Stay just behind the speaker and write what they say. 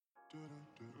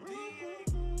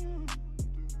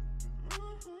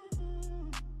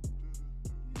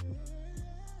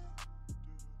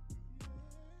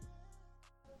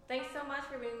Thanks so much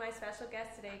for being my special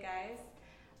guest today, guys.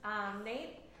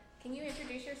 Nate, can you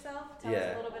introduce yourself? Tell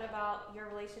us a little bit about your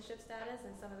relationship status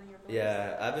and some of your beliefs.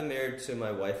 Yeah, I've been married to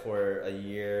my wife for a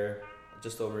year,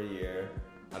 just over a year.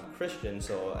 I'm Christian,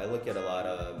 so I look at a lot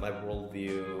of my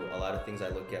worldview, a lot of things I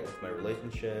look at with my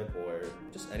relationship or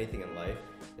just anything in life.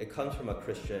 It comes from a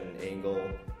Christian angle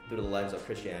through the lens of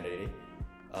Christianity.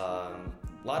 A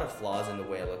lot of flaws in the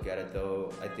way I look at it,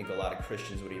 though. I think a lot of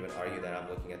Christians would even argue that I'm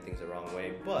looking at things the wrong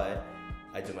way, but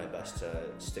I do my best to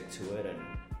stick to it, and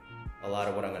a lot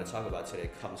of what I'm going to talk about today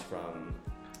comes from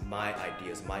my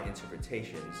ideas, my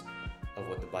interpretations of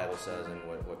what the Bible says and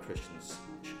what Christians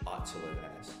ought to live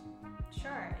as.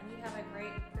 Sure, and you have a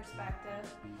great perspective.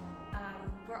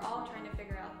 We're all trying to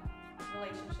figure out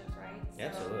relationships, right? So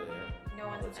Absolutely, yeah. No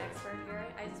one's an expert here.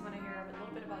 I just want to hear a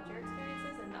little bit about your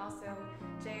experiences, and also,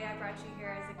 Jay, I brought you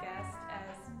here as a guest,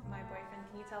 as my boyfriend.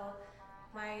 Can you tell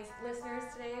my listeners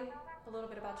today a little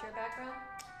bit about your background?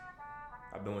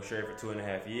 I've been with Sherry for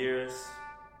 2.5 years.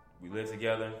 We live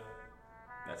together.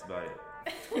 That's about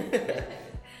it.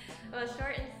 Well,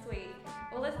 short and sweet.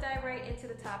 Well, let's dive right into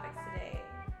the topics today.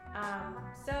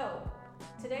 So,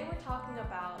 today we're talking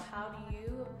about how do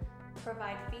you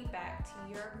provide feedback to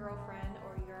your girlfriend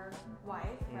or your wife,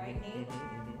 right, Nate?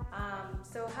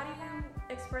 So how do you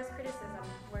express criticism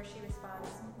where she responds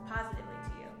positively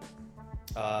to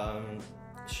you?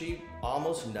 She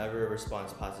almost never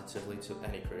responds positively to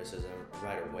any criticism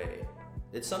right away.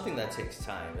 It's something that takes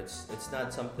time. It's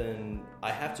not something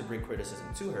I have to bring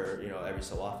criticism to her, every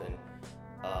so often.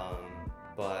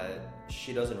 But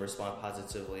she doesn't respond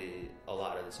positively a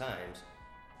lot of the times.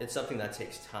 It's something that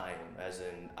takes time, as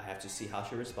in I have to see how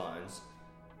she responds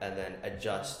and then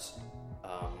adjust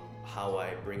how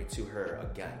I bring it to her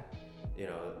again,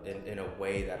 in a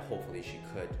way that hopefully she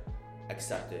could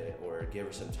accept it or give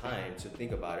her some time to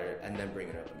think about it and then bring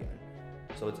it up again.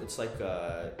 So it's like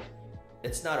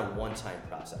it's not a one-time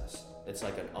process. It's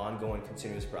like an ongoing,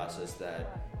 continuous process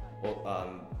that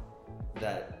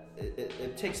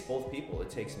it takes both people. It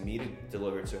takes me to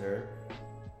deliver it to her.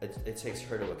 It takes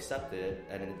her to accept it,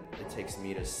 and it takes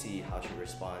me to see how she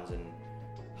responds and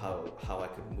how I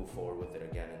could move forward with it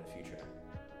again in the future.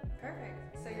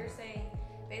 Perfect. So you're saying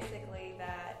basically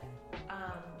that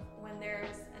when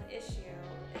there's an issue,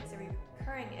 it's a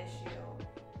recurring issue,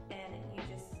 and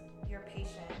you're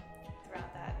patient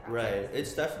throughout that process. Right.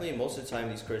 It's definitely, most of the time,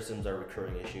 these criticisms are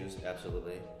recurring issues,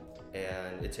 absolutely.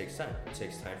 And it takes time. It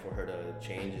takes time for her to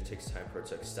change. It takes time for her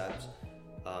to accept.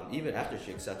 Even after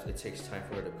she accepts, it takes time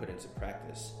for her to put into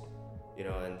practice.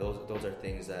 And those are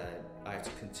things that I have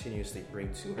to continuously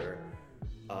bring to her.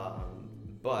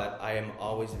 But I am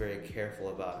always very careful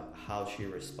about how she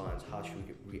responds, how she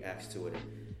reacts to it,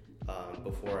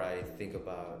 before I think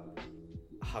about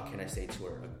how can I say to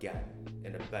her again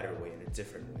in a better way, in a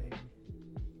different way.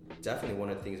 Definitely one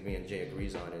of the things me and Jay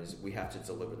agrees on is we have to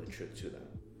deliver the truth to them.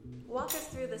 Walk us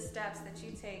through the steps that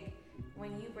you take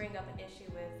when you bring up an issue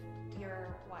with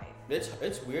your wife.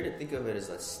 It's weird to think of it as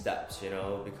like steps,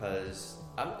 because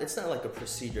it's not like a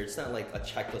procedure. It's not like a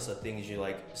checklist of things you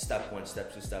like step 1,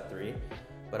 step 2, step 3.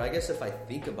 But I guess if I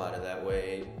think about it that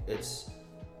way, it's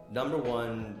number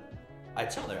 1, I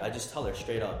just tell her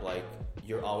straight up, like,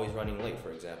 you're always running late,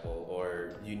 for example,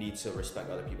 or you need to respect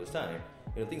other people's time,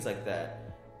 things like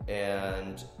that.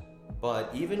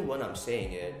 But even when I'm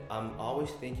saying it, I'm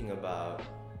always thinking about,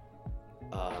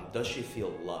 does she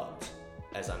feel loved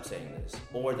as I'm saying this,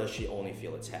 or does she only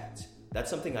feel attacked? That's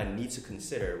something I need to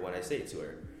consider when I say it to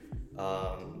her,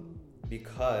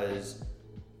 because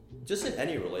just in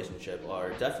any relationship,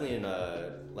 or definitely in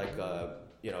a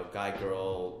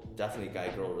guy-girl, definitely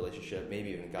guy-girl relationship, maybe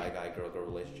even guy-girl-girl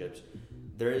relationships,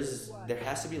 there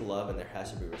has to be love and there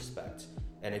has to be respect.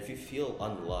 And if you feel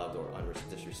unloved or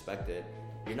disrespected,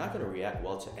 you're not going to react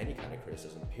well to any kind of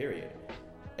criticism, period.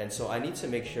 And so I need to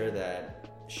make sure that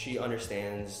she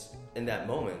understands in that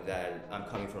moment that I'm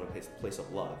coming from a place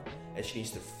of love, and she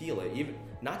needs to feel it, even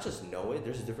not just know it.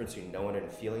 There's a difference between knowing it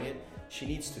and feeling it. She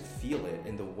needs to feel it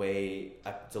in the way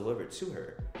I deliver it to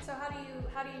her. So how do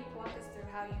you walk us through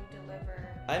how you deliver?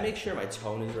 I make sure my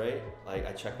tone is right. Like,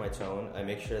 I check my tone. I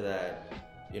make sure that,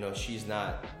 she's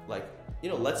not like,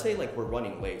 let's say like we're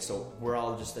running late, so we're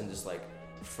all just in this like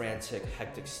frantic,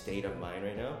 hectic state of mind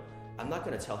right now. I'm not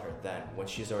going to tell her then when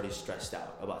she's already stressed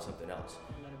out about something else.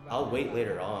 I'll wait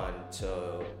later on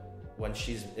to when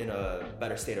she's in a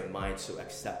better state of mind to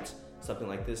accept something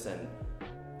like this and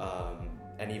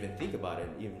even think about it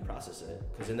and even process it.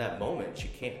 Because in that moment, she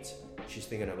can't. She's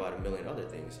thinking about a million other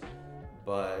things.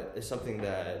 but it's something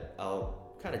that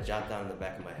I'll kind of jot down in the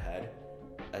back of my head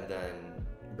and then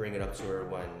bring it up to her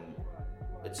when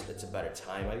it's a better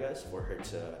time, I guess, for her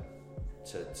to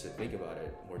think about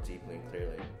it more deeply and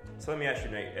clearly. So let me ask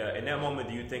you, Nate, in that moment,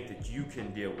 do you think that you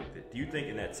can deal with it? Do you think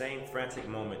in that same frantic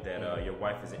moment that your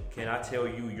wife is in, can I tell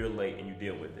you you're late and you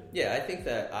deal with it? Yeah, I think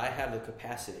that I have the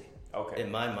capacity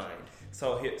in my mind.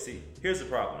 So here's the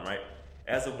problem, right?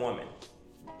 As a woman,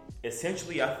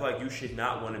 essentially I feel like you should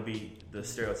not want to be the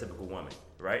stereotypical woman,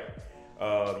 right?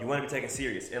 You want to be taken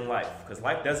serious in life because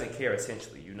life doesn't care,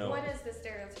 essentially, you know. What is the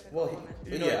stereotypical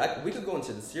woman? We could go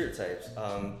into the stereotypes.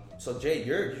 So Jay,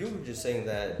 you were just saying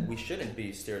that we shouldn't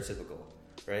be stereotypical,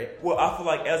 right? Well, I feel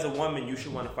like as a woman, you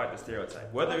should want to fight the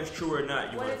stereotype, whether it's true or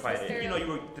not. You want to fight it. You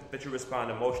know, that you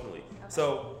respond emotionally. Okay.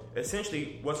 So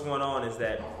essentially, what's going on is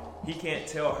that he can't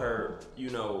tell her, you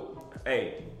know,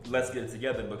 hey, let's get it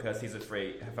together because he's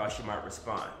afraid of how she might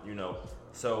respond. You know,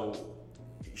 so.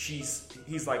 He's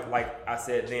like I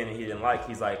said then, and he didn't like.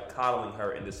 He's like coddling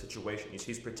her in this situation.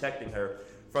 He's protecting her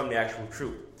from the actual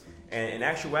truth. And in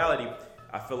actuality,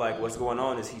 I feel like what's going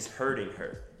on is he's hurting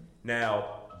her.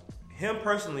 Now, him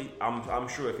personally, I'm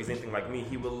sure if he's anything like me,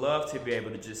 he would love to be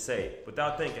able to just say,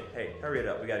 without thinking, hey, hurry it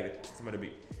up, we gotta get somewhere to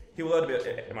be. He would love to be.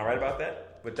 Am I right about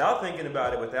that? Without thinking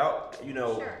about it, without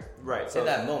Sure. Right. So in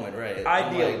that moment, right?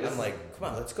 Ideally, I'm like, come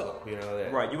on, let's go. You know.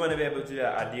 Yeah. Right. You want to be able to do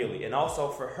that ideally, and also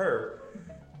for her.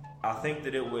 I think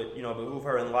that it would, behoove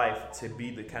her in life to be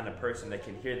the kind of person that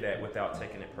can hear that without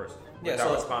taking it personally,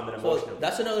 without responding emotionally. So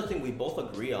that's another thing we both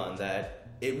agree on, that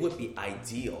it would be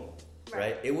ideal,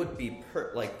 right? It would be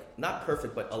not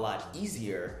perfect, but a lot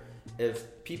easier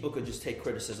if people could just take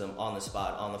criticism on the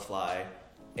spot, on the fly,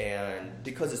 and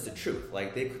because it's the truth,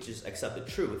 like they could just accept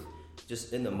the truth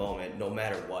just in the moment, no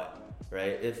matter what,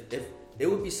 right? If it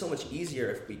would be so much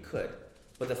easier if we could.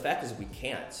 But the fact is we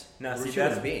can't. Now, we're see,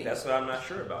 human beings. That's what I'm not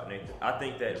sure about, Nathan. I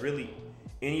think that really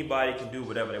anybody can do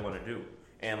whatever they want to do.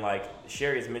 And like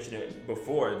Sherry has mentioned it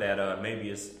before, that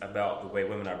maybe it's about the way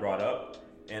women are brought up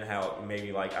and how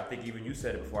maybe I think even you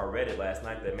said it before I read it last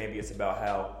night, that maybe it's about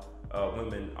how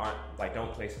women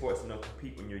don't play sports and don't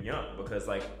compete when you're young, because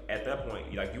at that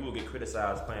point you will get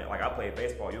criticized playing. I played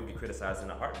baseball, you'll get criticized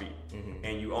in a heartbeat,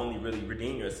 and you only really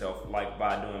redeem yourself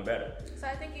by doing better. So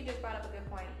I think you just brought up a good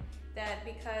point. That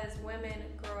because women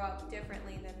grow up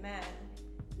differently than men,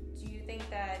 do you think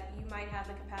that you might have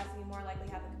the capacity, more likely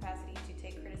have the capacity to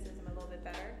take criticism a little bit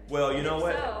better? Well, you know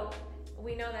what? So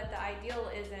we know that the ideal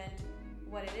isn't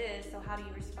what it is, so how do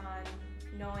you respond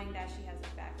knowing that she has this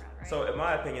background, right? So in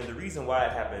my opinion, the reason why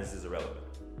it happens is irrelevant.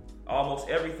 Almost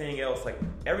everything else,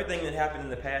 everything that happened in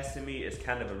the past to me is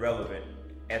kind of irrelevant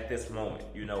at this moment,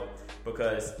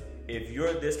 because if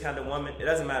you're this kind of woman, it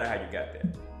doesn't matter how you got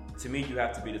there. To me, you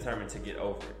have to be determined to get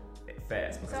over it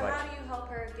fast. So how do you help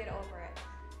her get over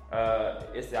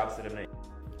it? It's the opposite of nature.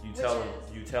 You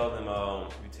tell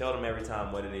them every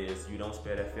time what it is. You don't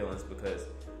spare their feelings, because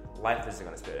life isn't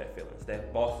going to spare their feelings.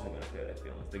 That boss isn't going to spare their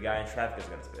feelings. The guy in traffic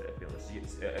isn't going to spare their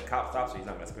feelings. A cop stops her, he's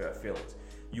not going to spare her feelings.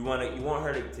 You want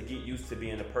her to get used to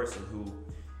being the person who,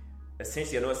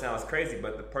 essentially, I know it sounds crazy,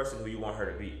 but the person who you want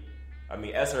her to be. I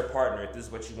mean, as her partner, if this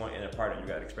is what you want in a partner, you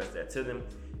got to express that to them.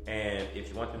 And if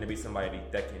you want them to be somebody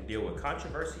that can deal with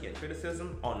controversy and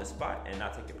criticism on the spot and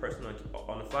not take it personally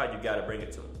on the fly, you got to bring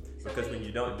it to them. Because when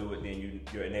you don't do it, then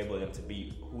you're enabling them to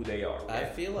be who they are. I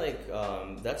feel like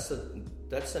that's an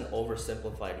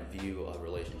oversimplified view of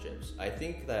relationships. I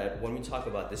think that when we talk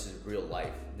about this is real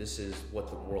life, this is what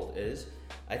the world is,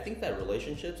 I think that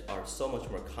relationships are so much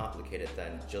more complicated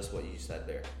than just what you said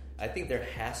there. I think there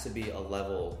has to be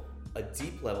a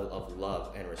deep level of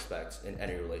love and respect in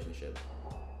any relationship.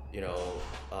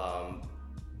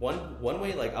 One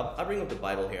way, I'll bring up the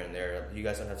Bible here and there. You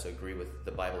guys don't have to agree with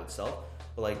the Bible itself,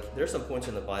 but there's some points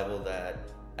in the Bible that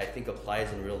I think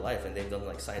applies in real life, and they've done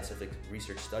scientific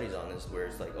research studies on this, where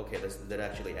it's okay, that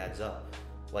actually adds up.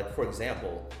 For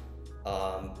example,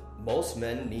 most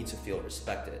men need to feel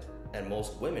respected, and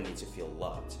most women need to feel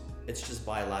loved. It's just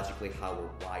biologically how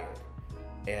we're wired,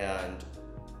 and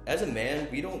as a man,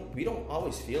 we don't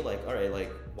always feel all right,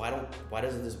 why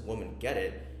doesn't this woman get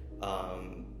it?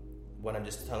 When I'm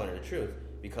just telling her the truth,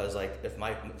 because if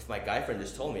my guy friend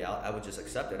just told me, I would just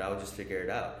accept it. I would just figure it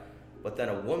out. But then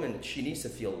a woman, she needs to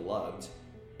feel loved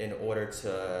in order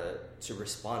to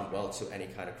respond well to any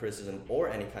kind of criticism or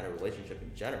any kind of relationship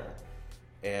in general.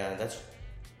 And that's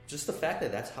just the fact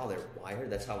that that's how they're wired.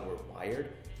 That's how we're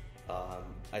wired.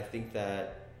 I think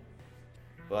that,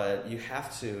 but you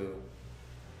have to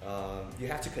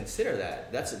consider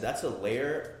that. That's a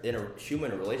layer in a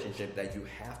human relationship that you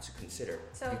have to consider.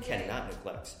 So you cannot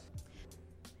neglect.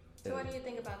 So what do you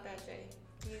think about that, Jay?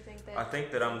 Do you think it? I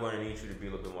think that I'm going to need you to be a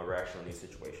little bit more rational in these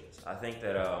situations. I think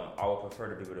that I would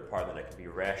prefer to be with a partner that can be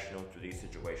rational through these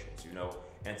situations,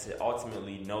 and to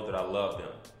ultimately know that I love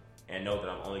them and know that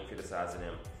I'm only criticizing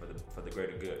them for the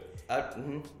greater good.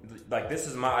 Like, this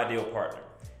is my ideal partner.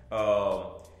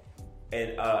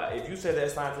 And if you say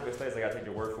that scientific studies, I gotta take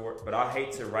your word for it. But I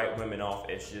hate to write women off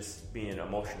as just being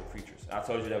emotional creatures. I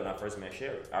told you that when I first met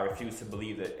Sherry. I refuse to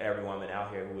believe that every woman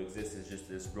out here who exists is just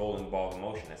this rolling ball of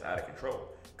emotion that's out of control.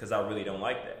 Because I really don't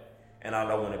like that, and I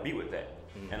don't want to be with that.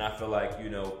 And I feel like,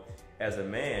 as a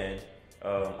man,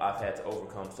 I've had to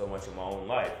overcome so much in my own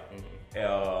life.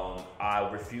 I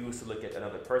refuse to look at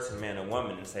another person, man or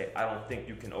woman, and say, I don't think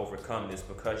you can overcome this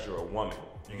because you're a woman.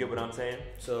 You get what I'm saying?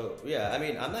 So, yeah, I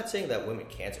mean, I'm not saying that women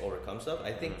can't overcome stuff.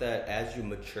 I think that as you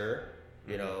mature,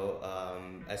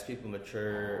 as people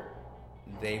mature,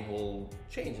 they will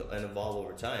change and evolve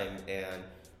over time and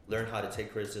learn how to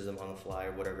take criticism on the fly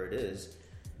or whatever it is.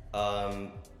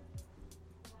 But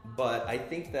I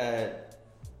think that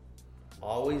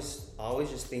always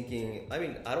just thinking, I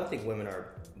mean, I don't think women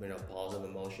are, balls of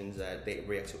emotions that they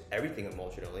react to everything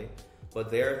emotionally. But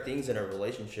there are things in a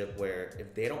relationship where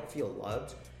if they don't feel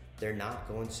loved, they're not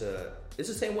going to... It's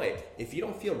the same way. If you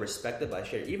don't feel respected by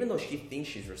Sherry, even though she thinks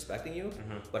she's respecting you,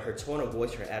 but her tone of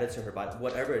voice, her attitude, her body,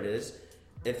 whatever it is,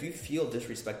 if you feel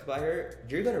disrespected by her,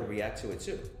 you're going to react to it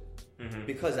too.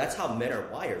 Because that's how men are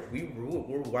wired.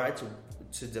 We're wired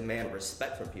to demand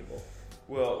respect from people.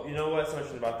 Well, you know what's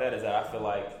interesting about that is that I feel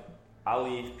like I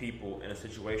leave people in a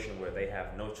situation where they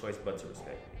have no choice but to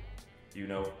respect me.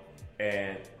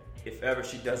 And if ever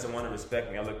she doesn't want to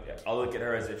respect me, I look at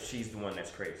her as if she's the one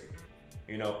that's crazy.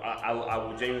 I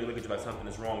will genuinely look at you like something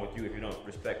is wrong with you if you don't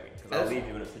respect me. Because I'll leave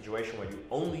you in a situation where you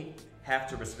only have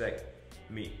to respect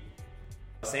me.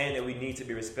 Saying that we need to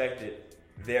be respected,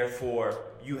 therefore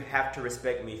you have to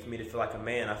respect me for me to feel like a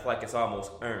man. I feel like it's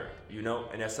almost earned,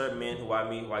 And there's certain men who I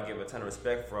meet who I give a ton of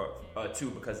respect for too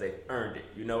because they've earned it,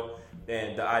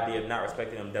 And the idea of not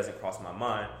respecting them doesn't cross my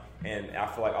mind. And I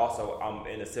feel like also I'm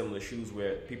in a similar shoes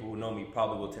where people who know me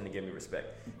probably will tend to give me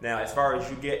respect. Now, as far as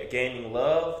you gaining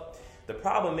love, the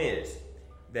problem is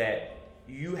that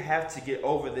you have to get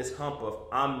over this hump of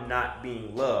I'm not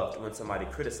being loved when somebody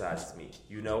criticizes me.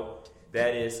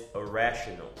 That is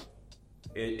irrational.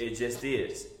 It just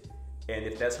is. And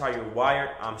if that's how you're wired,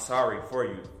 I'm sorry for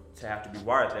you to have to be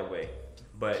wired that way.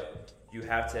 But you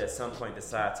have to at some point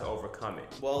decide to overcome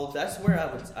it. Well, that's where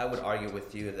I would argue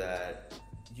with you that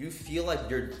you feel like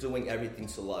you're doing everything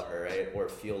to love her, right? Or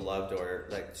feel loved, or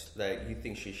like that you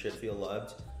think she should feel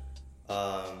loved.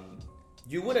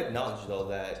 You would acknowledge though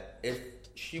that if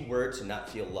she were to not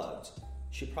feel loved,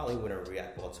 she probably wouldn't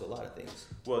react well to a lot of things.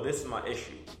 Well, this is my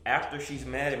issue. After she's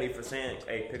mad at me for saying,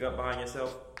 hey, pick up behind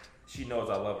yourself, she knows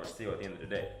I love her still at the end of the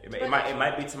day. It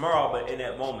might be tomorrow, but in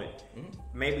that moment,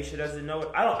 maybe she doesn't know it.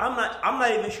 I'm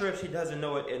not even sure if she doesn't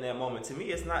know it in that moment. To me,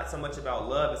 it's not so much about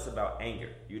love, it's about anger.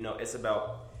 It's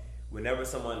about whenever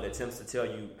someone attempts to tell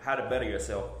you how to better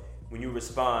yourself, when you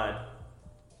respond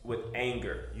with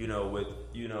anger,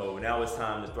 now it's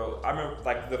time to throw. I remember,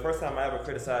 like, the first time I ever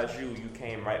criticized you, you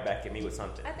came right back at me with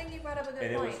something. I think you brought up a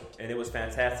good point. It was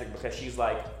fantastic because she's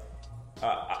like,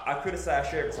 I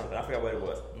criticized Sherry for something. I forgot what it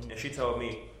was. And she told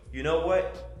me, you know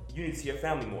what? You need to see your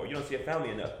family more. You don't see your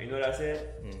family enough. You know what I said?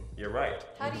 You're right.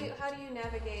 How do you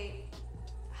navigate,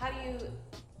 how do you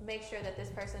make sure that this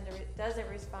person doesn't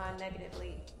respond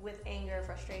negatively with anger,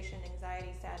 frustration,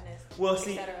 anxiety, sadness, well,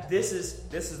 see, this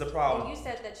is the problem. And you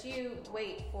said that you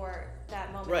wait for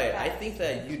that moment. Right. I think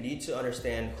that you need to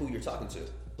understand who you're talking to.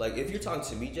 Like, if you're talking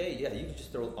to me, Jay, yeah, you can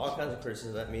just throw all kinds of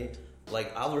criticism at me.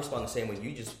 Like, I'll respond the same way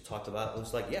you just talked about. It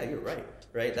was like, yeah, you're right,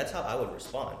 right? That's how I would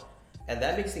respond. And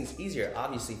that makes things easier,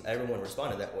 obviously, if everyone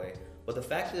responded that way. But the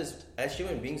fact is, as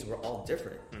human beings, we're all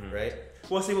different, right?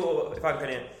 Well, see, if I can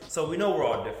cut in, so we know we're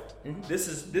all different. This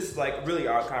is like really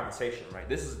our conversation, right?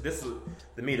 This is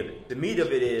the meat of it. The meat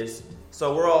of it is,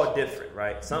 so we're all different,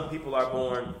 right? Some people are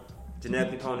born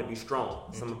genetically prone to be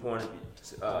strong. Some are born to be,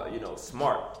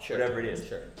 smart, whatever it is.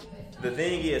 Sure. The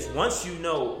thing is, once you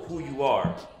know who you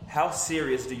are, how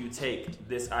serious do you take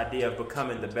this idea of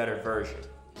becoming the better version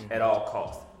at all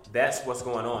costs? That's what's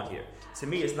going on here. To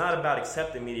me, it's not about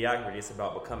accepting mediocrity. It's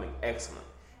about becoming excellent.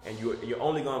 And you're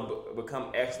only going to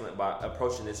become excellent by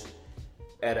approaching this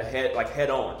at a head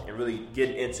on and really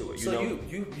getting into it.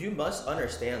 You must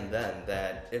understand then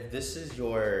that if this is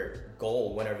your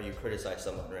goal whenever you criticize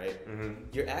someone, right?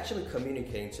 You're actually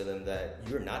communicating to them that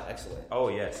you're not excellent. Oh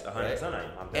yes, 100%.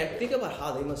 Right? And think about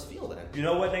how they must feel then. You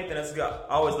know what, Nathan? That's good. I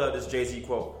always love this Jay-Z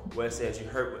quote where it says, "You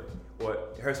hurt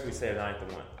what it hurts me to say that I ain't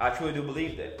the one." I truly do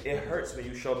believe that. It hurts when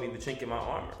you show me the chink in my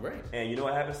armor. Right. And you know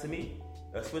what happens to me?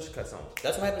 a switch cuts on.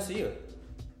 That's what happens to you.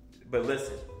 But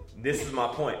listen, this is my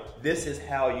point. This is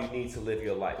how you need to live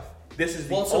your life. This is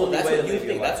the Well, so only that's way what to you live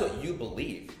your think. life. That's what you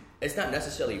believe. It's not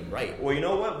necessarily right. Well, you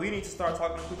know what? We need to start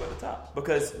talking to people at the top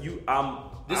because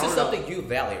This is something you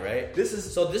value, right? This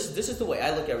is the way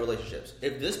I look at relationships.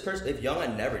 If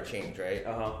Young never changed, right?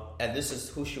 And this is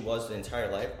who she was the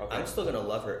entire life, Okay. I'm still gonna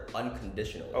love her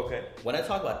unconditionally. Okay. When I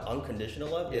talk about unconditional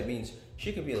love, it means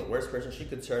she could be the worst person. She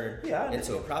could turn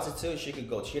into a prostitute. She could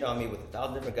go cheat on me with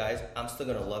 1,000 different guys. I'm still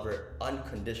gonna love her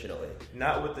unconditionally.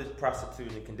 not with the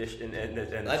prostitute and condition and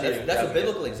That's a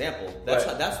biblical example. That's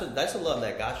the love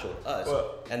that God showed us,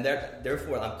 Well, and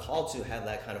therefore I'm called to have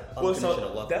that kind of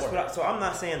unconditional love. That's for what. her. So I'm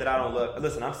not saying that I don't love.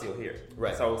 Listen, I'm still here.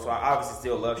 Right. So I obviously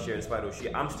still love Sherry despite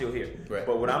what I'm still here. Right.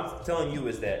 But what I'm telling you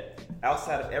is that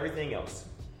outside of everything else,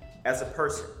 as a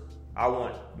person, I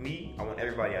want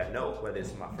everybody I know, whether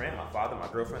it's my friend, my father, my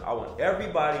girlfriend, I want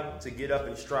everybody to get up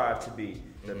and strive to be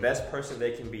the best person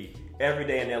they can be every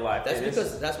day in their life. That's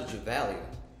because that's what you value.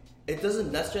 It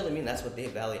doesn't necessarily mean that's what they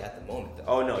value at the moment, though.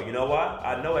 Oh no, you know why?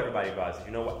 I know everybody values it.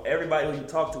 You know what? Everybody who you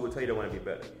talk to will tell you they want to be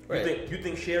better. Right. You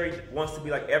think Sherry wants to be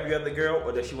like every other girl,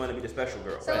 or does she want to be the special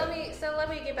girl? So let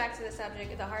me get back to the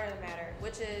subject, the heart of the matter,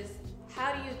 which is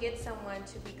how do you get someone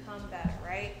to become better,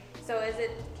 right? So is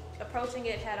it approaching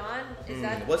it head on? Is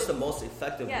that What's the most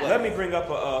effective way? Let me bring up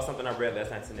something I read last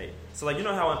night today. So like you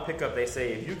know how on pickup they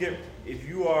say if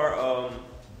you are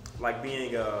like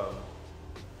being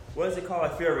what is it called?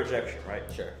 Like fear of rejection, right?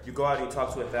 Sure. You go out and you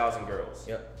talk to 1,000 girls.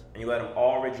 Yep. And you let them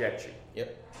all reject you.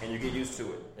 Yep. And you get used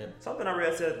to it. Yep. Something I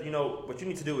read said, what you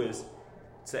need to do is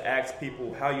to ask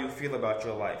people how you feel about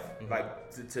your life.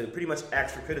 Like to pretty much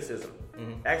ask for criticism.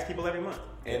 Ask people every month.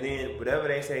 And then whatever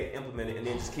they say, implement it, and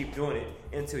then just keep doing it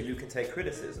until you can take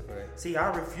criticism. Right. See,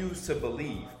 I refuse to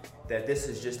believe that this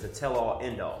is just a tell-all,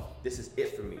 end-all. This is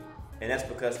it for me. And that's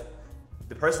because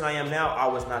the person I am now, I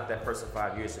was not that person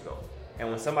 5 years ago. And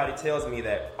when somebody tells me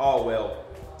that, oh, well,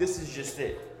 this is just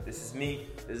it. This is me.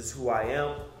 This is who I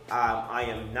am. I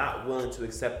am not willing to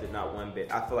accept it, not one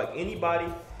bit. I feel like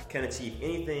anybody can achieve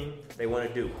anything they want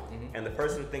to do. And the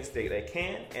person thinks they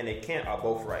can and they can't are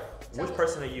both right. Which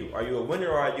person are you? Are you a winner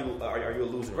or are you a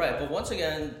loser? Right, but once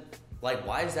again, like,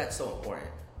 why is that so important?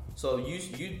 So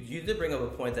you did bring up a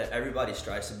point that everybody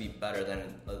strives to be better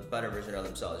than a better version of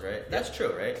themselves, right? That's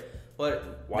true, right?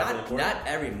 But not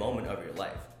every moment of your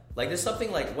life. Like there's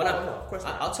something like when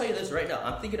I'll tell you this right now.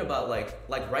 I'm thinking about like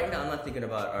right now I'm not thinking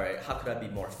about, all right, how could I be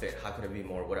more fit? How could I be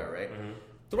more whatever, right?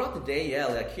 Throughout the day,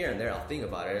 like here and there, I'll think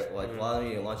about it. Like while I'm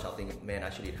eating lunch, I'll think, man, I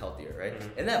should eat healthier, right?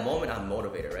 In that moment, I'm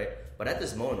motivated, right? But at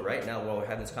this moment right now, while we're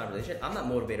having this conversation, I'm not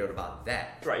motivated about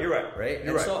that. Right, you're right. Right?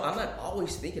 You're right. So I'm not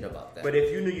always thinking about that. But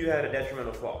if you knew you had a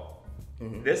detrimental flaw,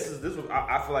 this was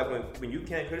I feel like when you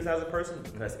can't criticize a person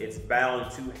because it's bound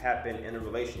to happen in a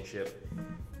relationship.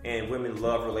 And women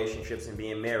love relationships and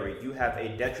being married. You have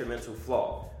a detrimental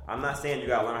flaw. I'm not saying you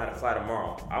gotta learn how to fly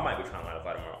tomorrow. I might be trying to learn how to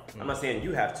fly tomorrow. I'm not saying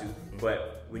you have to,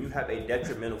 but when you have a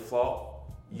detrimental flaw,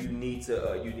 you need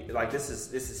to. This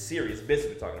is serious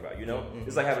business we're talking about.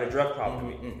 It's like having a drug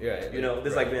problem to me. This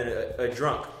is like being a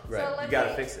drunk. Right. So you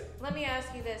gotta fix it. Let me ask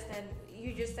you this then.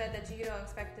 You just said that you don't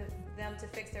expect them to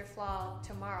fix their flaw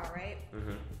tomorrow, right?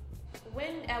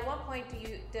 At what point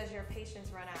does your patience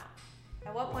run out?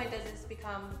 At what point does this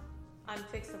become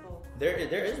unfixable? There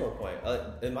is no point.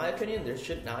 In my opinion, there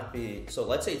should not be. So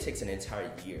let's say it takes an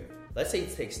entire year. Let's say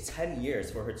it takes 10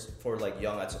 years for like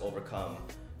Young to overcome,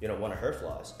 one of her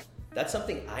flaws. That's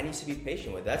something I need to be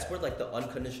patient with. That's where like the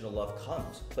unconditional love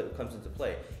comes into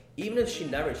play. Even if she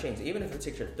never changes, even if it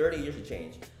takes her 30 years to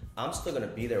change, I'm still gonna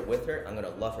be there with her. I'm gonna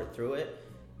love her through it,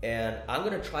 and I'm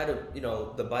gonna try to.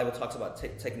 The Bible talks about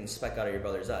taking the speck out of your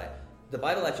brother's eye. The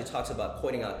Bible actually talks about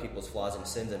pointing out people's flaws and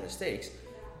sins and mistakes.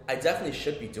 I definitely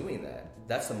should be doing that.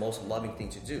 That's the most loving thing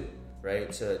to do,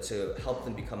 right? To help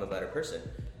them become a better person.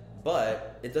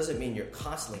 But it doesn't mean you're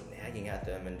constantly nagging at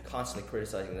them and constantly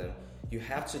criticizing them. You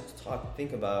have to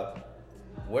think about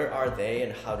where are they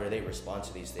and how do they respond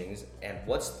to these things, and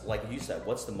what's, like you said,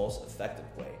 what's the most effective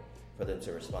way for them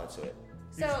to respond to it.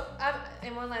 So,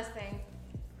 and one last thing.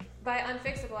 By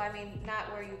unfixable, I mean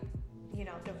not where you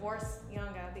divorce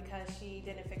Younga because she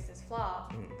didn't fix this flaw,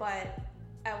 but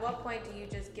at what point do you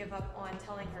just give up on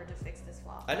telling her to fix this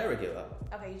flaw? I never give up.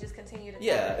 Okay, you just continue to tell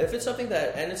Yeah, her. if it's something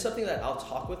that I'll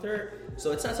talk with her,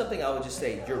 so it's not something I would just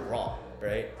say, you're wrong,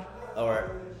 right?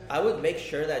 Or I would make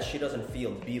sure that she doesn't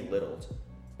feel belittled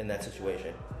in that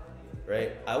situation,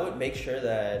 right? I would make sure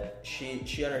that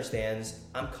she understands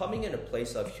I'm coming in a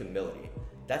place of humility.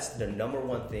 That's the number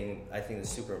one thing I think is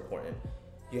super important.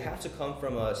 you have to come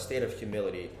from a state of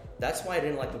humility. That's why I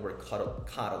didn't like the word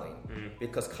coddling.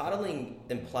 Because coddling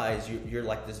implies you're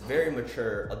like this very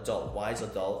mature adult, wise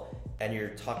adult, and you're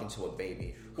talking to a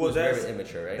baby who's very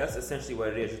immature, right? That's essentially what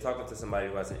it is. You're talking to somebody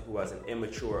who has an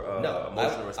immature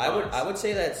emotional response. I would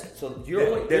say that. So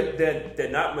they're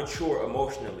not mature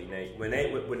emotionally, Nate. When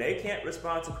they can't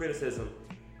respond to criticism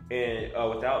and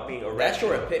without being irrational. That's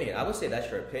your opinion. I would say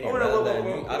that's your opinion.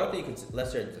 I don't think you can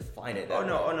necessarily define it.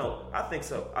 No. I think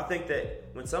so. I think that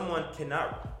when someone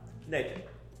cannot, Nathan,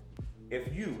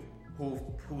 if you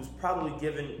who's probably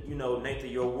given Nathan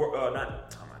your world,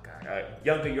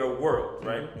 younger your world,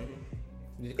 right?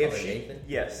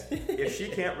 If she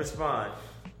can't respond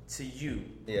to you,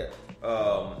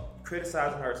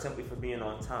 criticizing her simply for being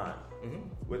on time,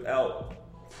 without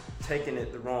taking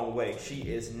it the wrong way, she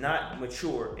is not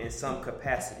mature in some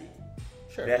capacity.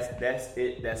 Sure. That's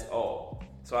it. That's all.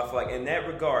 So I feel like in that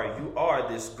regard, you are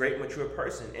this great mature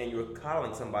person, and you're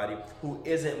coddling somebody who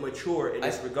isn't mature in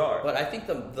this regard. But I think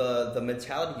the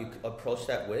mentality you approach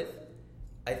that with,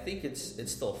 I think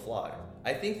it's still flawed.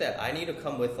 I think that I need to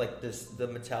come with like the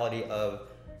mentality of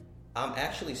I'm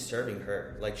actually serving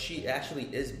her. Like she actually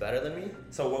is better than me.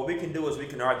 So what we can do is we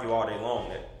can argue all day long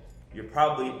that you're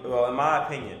probably, well, in my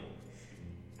opinion,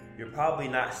 you're probably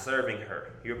not serving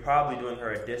her. You're probably doing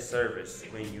her a disservice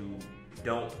when you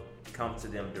don't come to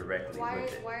them directly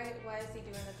with it. Why is he doing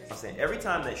a disservice? I'm saying every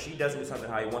time that she doesn't do something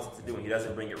how he wants it to do and he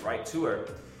doesn't bring it right to her,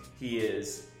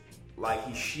 he's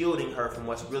shielding her from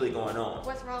what's really going on.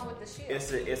 What's wrong with the shield?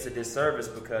 It's a disservice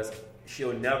because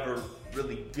she'll never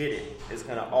really get it. It's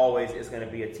gonna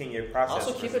be a 10-year process.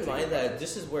 Also keep in mind that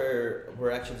this is where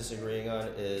we're actually disagreeing on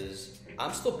is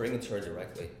I'm still bringing it to her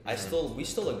directly. We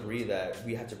still agree that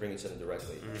we have to bring it to them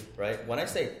directly, right? When I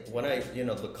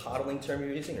the coddling term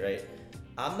you're using, right?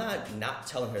 I'm not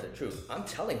telling her the truth. I'm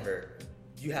telling her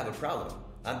you have a problem.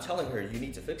 I'm telling her you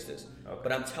need to fix this,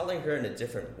 but I'm telling her in a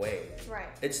different way. Right.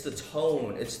 It's the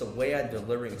tone. It's the way I'm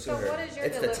delivering to her. What is your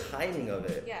delivery? The timing of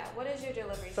it. Yeah. What is your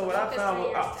delivery? So what I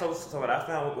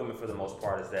found with women for the most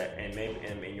part is that, and maybe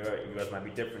and yours might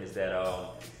be different, is that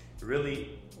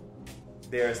really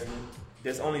there's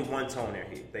only one tone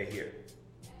they hear.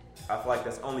 I feel like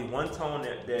there's only one tone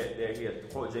that they're here. To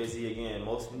quote Jay-Z again,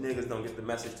 most niggas don't get the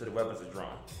message till the weapons are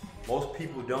drawn. Most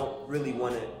people don't really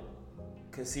want to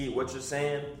concede what you're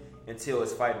saying until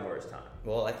it's fighting words time.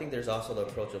 Well, I think there's also the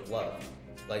approach of love.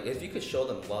 Like, if you could show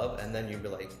them love and then you'd be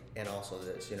like, and also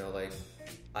this, like,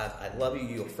 I love you,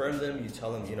 you affirm them, you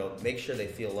tell them, make sure they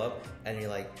feel love, and you're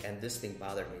like, and this thing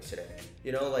bothered me today.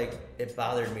 Like, it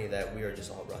bothered me that we were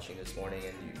just all rushing this morning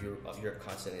and you're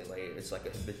constantly late. It's like a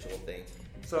habitual thing.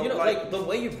 So, like the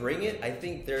way you bring it, I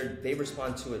think they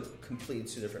respond to it completely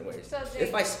two different ways. So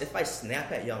if I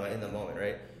snap at Young in the moment,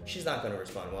 right, she's not going to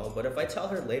respond well. But if I tell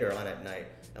her later on at night,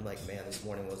 I'm like, man, this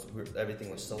morning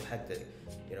everything was so hectic,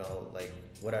 like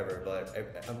whatever. But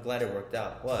I'm glad it worked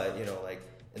out. But like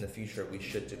in the future, we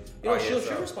should do.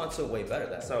 She'll respond to it way better.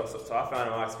 That so I found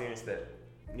in my experience that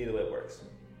neither way works.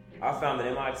 I found that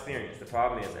in my experience, the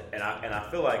problem is, and I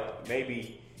feel like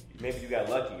maybe you got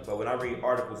lucky, but when I read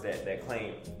articles that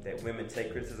claim that women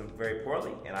take criticism very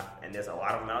poorly, and there's a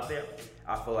lot of them out there,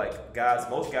 I feel like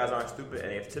most guys aren't stupid,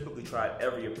 and they've typically tried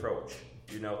every approach.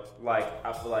 Like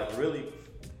I feel like really,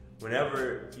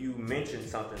 whenever you mention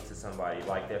something to somebody,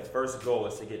 like their first goal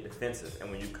is to get defensive,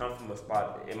 and when you come from a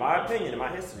spot, in my opinion, in my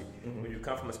history, when you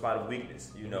come from a spot of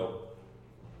weakness,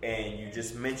 and you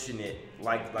just mention it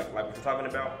like what you're talking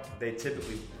about, they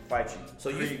typically fight you. So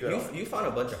you found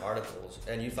a bunch of articles,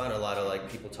 and you found a lot of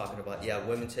like people talking about,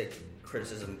 women take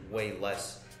criticism way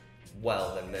less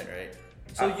well than men, right?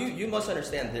 So you must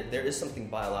understand that there is something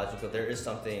biological, there is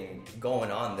something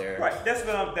going on there. Right.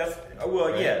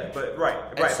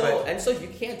 And so you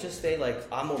can't just say like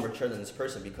I'm more mature than this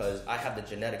person because I have the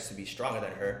genetics to be stronger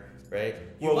than her, right?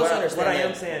 What I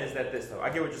am saying is that I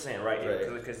get what you're saying, right?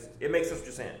 Because it makes sense what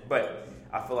you're saying. But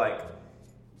I feel like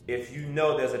if you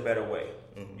know there's a better way,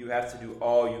 you have to do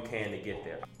all you can to get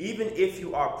there. Even if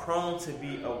you are prone to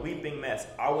be a weeping mess,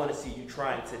 I want to see you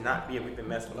trying to not be a weeping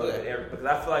mess because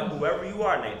I feel like whoever you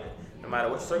are, Nathan, no matter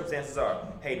what your circumstances are,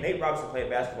 hey, Nate Robinson played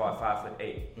basketball at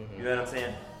 5'8". You know what I'm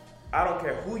saying? I don't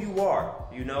care who you are,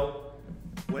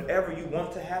 whatever you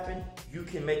want to happen, you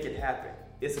can make it happen.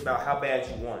 It's about how bad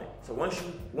you want it. So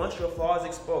once your flaw is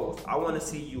exposed, I want to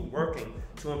see you working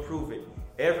to improve it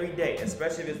every day,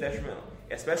 especially if it's detrimental.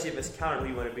 Especially if it's counter who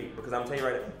you want to be. Because I'm telling you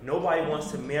right now, nobody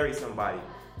wants to marry somebody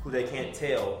who they can't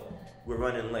tell we're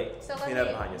running late. So we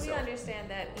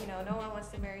understand that, no one wants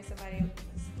to marry somebody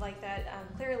like that.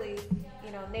 Clearly,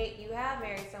 Nate, you have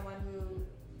married someone who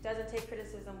doesn't take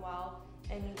criticism well,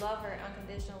 and you love her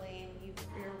unconditionally, and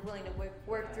you're willing to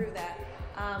work through that.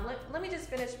 Let me just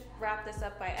wrap this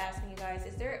up by asking you guys: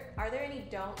 are there any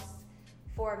don'ts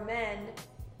for men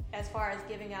as far as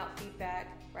giving out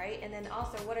feedback, right? And then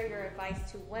also, what are your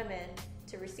advice to women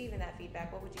to receiving that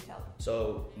feedback? What would you tell them?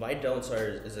 So my don'ts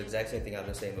is the exact same thing I've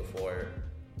been saying before.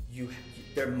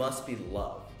 There must be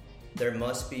love. There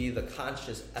must be the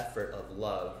conscious effort of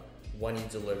love when you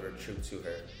deliver truth to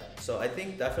her. So I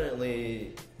think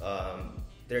definitely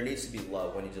there needs to be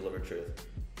love when you deliver truth,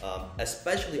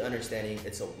 especially understanding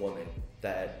it's a woman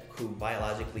who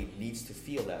biologically needs to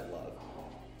feel that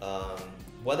love.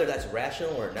 Whether that's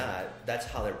rational or not, that's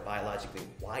how they're biologically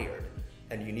wired,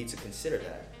 and you need to consider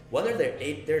that. Whether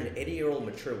they're an 80-year-old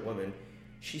mature woman,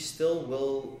 she still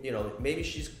will, maybe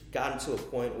she's gotten to a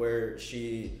point where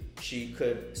she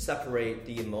could separate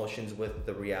the emotions with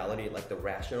the reality, like the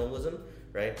rationalism,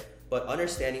 right? But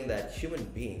understanding that human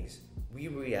beings, we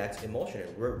react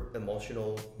emotionally. We're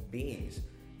emotional beings.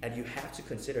 And you have to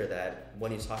consider that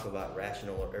when you talk about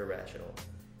rational or irrational.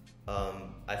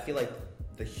 I feel like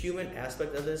the human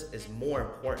aspect of this is more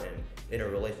important in a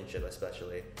relationship,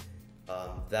 especially,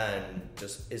 than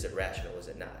just is it rational, is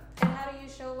it not? And how do you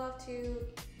show love to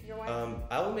your wife?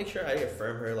 I will make sure I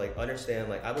affirm her, like understand,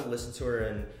 like I would listen to her,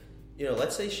 and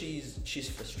let's say she's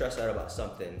stressed out about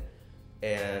something,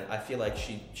 and I feel like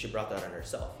she brought that on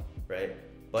herself, right?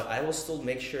 But I will still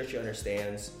make sure she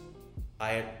understands.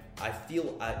 I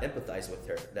empathize with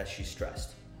her that she's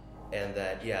stressed, and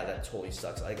that totally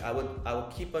sucks. Like I would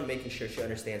keep on making sure she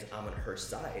understands I'm on her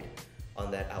side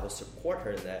on that. I will support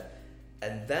her in that.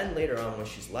 And then later on, when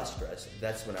she's less stressed,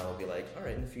 that's when I will be like, all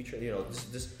right, in the future,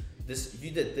 this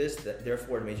you did this,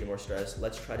 therefore it made you more stressed.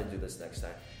 Let's try to do this next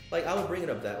time. Like I would bring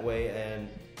it up that way, and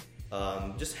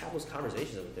just have those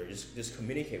conversations with her. Just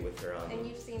communicate with her. And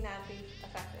you've seen that be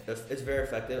effective. It's very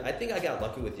effective. I think I got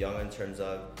lucky with Young in terms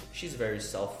of she's very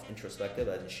self-introspective,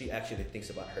 and she actually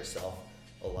thinks about herself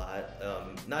a lot.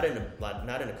 Not in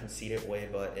a conceited way,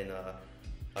 but in a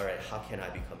all right, how can I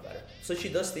become better? So she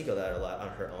does think of that a lot on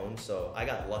her own. So I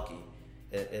got lucky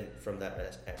from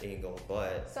that angle.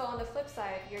 But so on the flip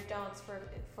side, your don'ts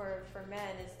for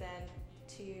men is then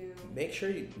to make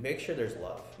sure there's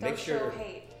love. Don't show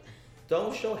hate.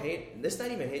 Don't show hate. It's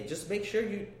not even hate. Just make sure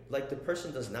the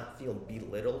person does not feel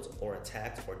belittled or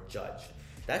attacked or judged.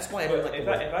 That's why I don't like.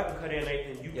 If I can cut in,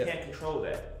 Nathan, you can't control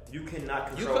that. You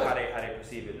cannot control how they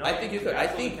perceive it. No, I think you could. I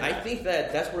think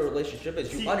that's what a relationship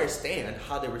is. You understand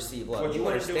how they receive love. You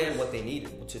understand what they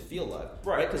need to feel love.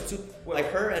 Right? Because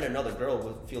her and another girl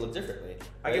would feel it differently.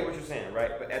 Right? I get what you're saying,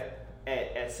 right? But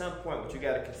at some point, what you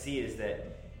got to concede is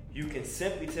that you can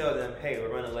simply tell them, "Hey,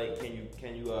 we're running late. Can you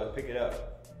pick it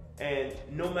up?" And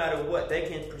no matter what, they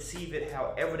can perceive it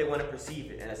however they want to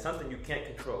perceive it, and it's something you can't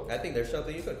control. I think there's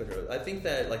something you can control. I think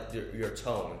that your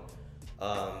tone,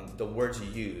 the words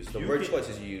you use, the word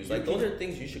choices you use, those are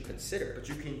things you should consider. But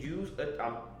you can use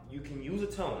a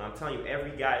tone. I'm telling you,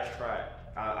 every guy's tried.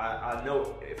 I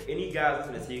know if any guy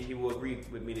listen to this, he will agree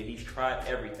with me that he's tried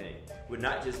everything. We're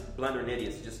not just blundering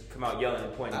idiots, just come out yelling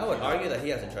and pointing. I would argue that he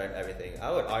hasn't tried everything. I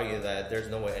would argue that there's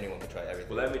no way anyone can try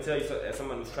everything. Well, let me tell you, as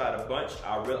someone who's tried a bunch,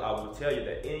 I will tell you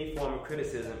that any form of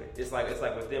criticism, it's like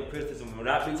with them, criticism will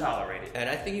not be tolerated. And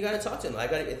I think you got to talk to him.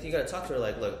 You got to talk to her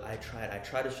like, look, I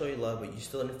tried to show you love, but you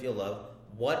still didn't feel love.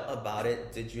 What about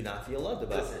it did you not feel loved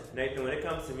about? Listen, Nathan, when it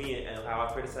comes to me and how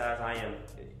I criticize, I am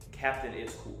captain.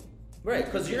 It's cool. Right,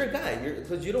 because you're a guy.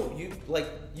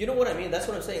 You know what I mean. That's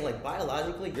what I'm saying. Like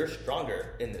biologically, you're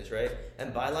stronger in this, right?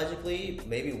 And biologically,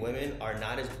 maybe women are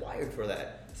not as wired for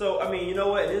that. So I mean, you know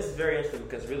what? This is very interesting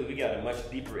because really, we got a much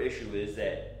deeper issue. Is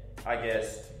that I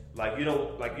guess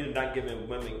you're not giving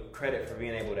women credit for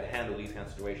being able to handle these kind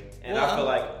of situations, and I feel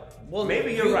like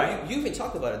maybe you're right. You even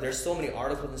talked about it. There's so many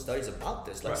articles and studies about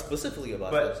this, specifically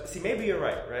about this. But see, maybe you're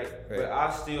right. But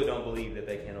I still don't believe that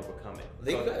they can overcome it.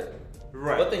 They could.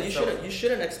 Right. But then you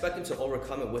shouldn't expect them to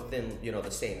overcome it within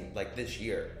the same this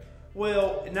year.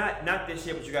 Well, not this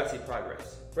year, but you got to see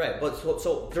progress. Right. But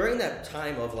so during that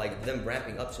time of them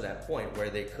ramping up to that point where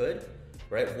they could,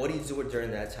 right? What do you do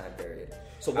during that time period?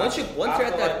 So once they're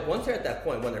at that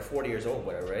point when they're 40 years old,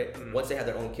 whatever, right? Mm-hmm. Once they have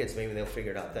their own kids, maybe they'll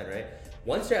figure it out then, right?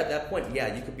 Once they're at that point,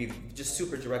 you could be just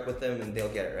super direct with them and they'll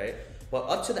get it, right? But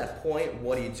up to that point,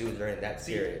 what do you do during that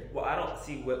period? Well, I don't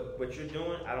see what you're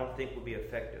doing. I don't think will be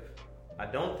effective. I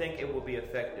don't think it will be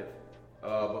effective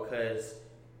because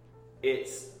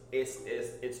it's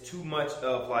too much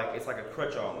of it's like a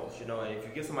crutch almost, And if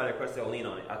you give somebody a crutch, they'll lean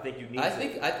on it. I think you need. I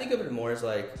think of it more as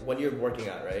when you're working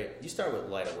out, right? You start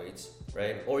with lighter weights,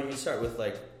 right? Or you start with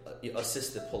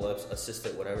assisted pull-ups,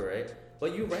 assisted whatever, right?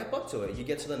 but you ramp up to it. You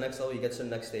get to the next level, you get to the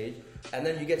next stage, and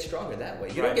then you get stronger that way.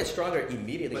 You don't get stronger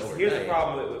immediately overnight. Here's the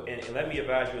problem, and let me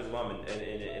advise you as a woman,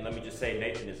 and let me just say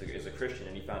Nathan is a Christian,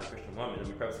 and he found a Christian woman. Let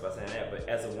me preface by saying that. But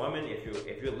as a woman, if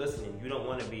you're listening, you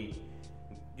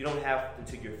don't have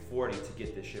until you're 40 to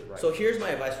get this shit right. So here's my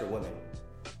advice for women.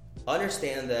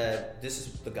 Understand that this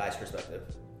is the guy's perspective,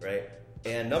 right?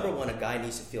 And number one, a guy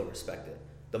needs to feel respected.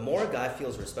 The more a guy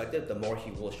feels respected, the more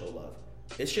he will show love.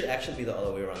 It should actually be the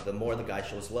other way around. The more the guy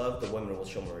shows love, the woman will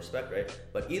show more respect, right?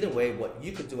 But either way, what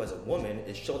you could do as a woman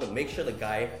is make sure the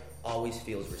guy always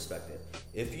feels respected.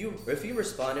 If you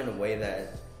respond in a way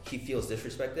that he feels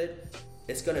disrespected,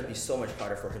 it's gonna be so much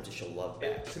harder for him to show love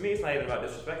back. To me, it's not even about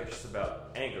disrespect; it's just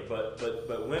about anger.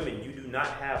 But women, you do not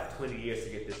have 20 years to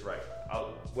get this right.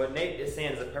 What Nate is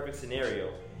saying is a perfect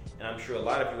scenario, and I'm sure a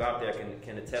lot of you out there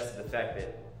can attest to the fact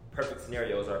that perfect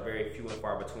scenarios are very few and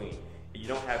far between. You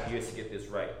don't have years to get this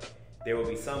right. There will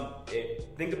be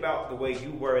think about the way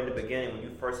you were in the beginning when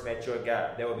you first met your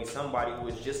guy. There will be somebody who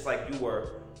is just like you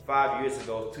were 5 years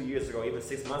ago, 2 years ago, even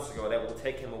 6 months ago that will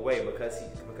take him away because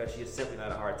he is simply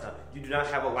not a hard time. You do not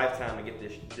have a lifetime to get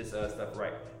this stuff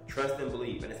right. Trust and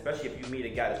believe, and especially if you meet a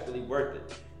guy that's really worth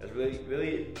it, that's really,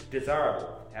 really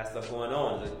desirable, has stuff going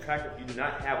on, is attractive, you do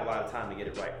not have a lot of time to get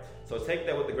it right. So take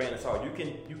that with a grain of salt. You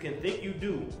can think you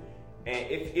do, and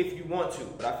if you want to,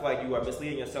 but I feel like you are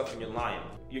misleading yourself and you're lying.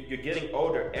 You're getting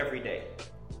older every day.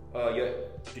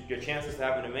 Your chances of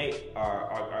having a mate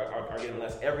are getting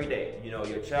less every day. You know,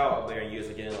 your childbearing years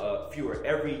are getting fewer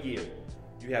every year.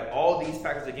 You have all these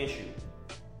factors against you.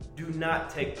 Do not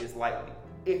take this lightly.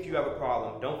 If you have a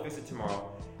problem, don't fix it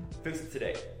tomorrow. Fix it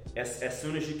today, as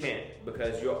soon as you can,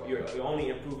 because you're only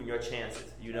improving your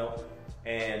chances. You know,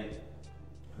 and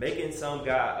making some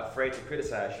guy afraid to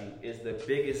criticize you is the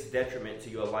biggest detriment to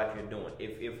your life you're doing.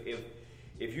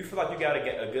 If you feel like you got to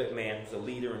get a good man who's a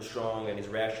leader and strong and is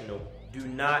rational, do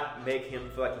not make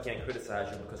him feel like he can't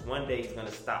criticize you, because one day he's going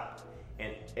to stop.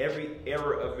 And every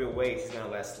error of your ways is going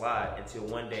to let slide until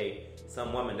one day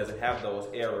some woman doesn't have those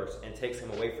errors and takes him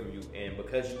away from you. And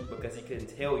because he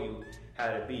couldn't tell you how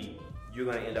to be, you're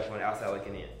going to end up on the outside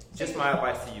looking in. Just my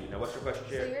advice to you. Now, what's your question,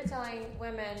 Sherry? So you're telling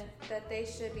women that they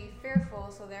should be fearful,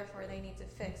 so therefore they need to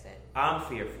fix it. I'm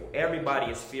fearful.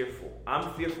 Everybody is fearful.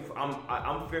 I'm fearful.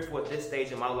 I'm fearful at this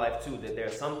stage in my life too, that there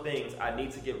are some things I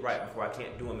need to get right before I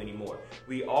can't do them anymore.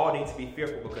 We all need to be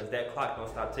fearful because that clock don't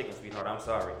stop ticking, sweetheart. I'm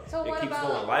sorry. So it keeps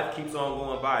going. Life keeps on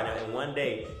going by. Now, and one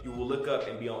day you will look up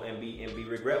and be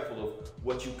regretful of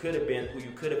what you could have been, who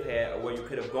you could have had, or where you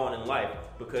could have gone in life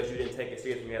because you didn't take it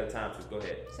seriously when you had the time to. Go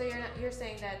ahead. So you're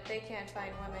saying that they can't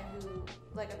find women who,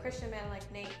 like a Christian man like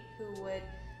Nate, who would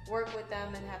work with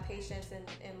them and have patience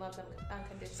and love them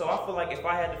unconditionally. So I feel like if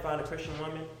I had to find a Christian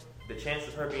woman, the chance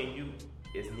of her being you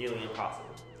is nearly impossible.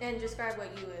 And describe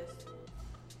what you is.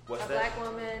 What's a that? Black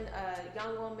woman, a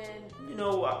young woman. You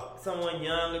know, someone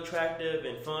young, attractive,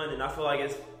 and fun. And I feel like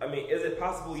is it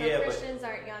possible? So yeah, Christians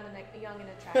aren't young and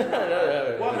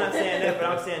attractive. Well, I'm not saying that, but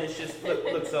I'm saying it's just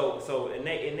look. So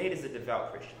Nate is a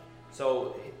devout Christian.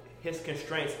 So his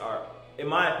constraints are, in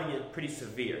my opinion, pretty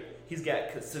severe. He's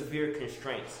got severe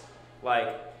constraints,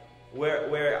 like where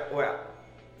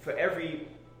for every,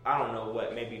 I don't know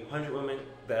what, maybe 100 women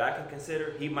that I can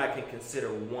consider, he might can consider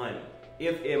one.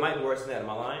 If it might be worse than that. Am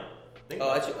I lying?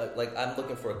 Actually, like I'm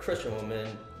looking for a Christian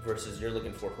woman versus you're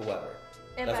looking for whoever.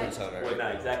 And that's what you're talking about. Well,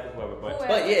 not exactly whoever,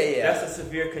 but yeah. That's a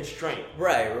severe constraint.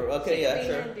 Right. Okay. Yeah.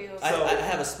 Sure. So I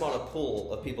have a smaller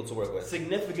pool of people to work with.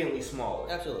 Significantly smaller.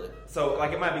 Absolutely. So,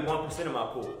 like, it might be 1% of my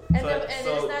pool. And it's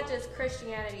not just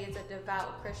Christianity; it's a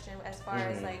devout Christian as far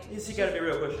as like. Yes, he got to be a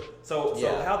real Christian. So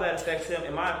how that affects him,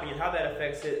 in my opinion, how that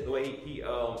affects it, the way he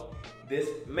this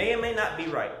may or may not be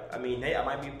right. I mean, I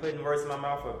might be putting words in my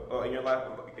mouth or in your mouth,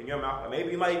 or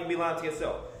maybe you might even be lying to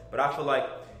yourself. But I feel like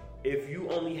if you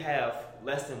only have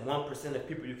less than 1% of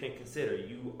people you can consider,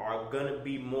 you are gonna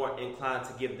be more inclined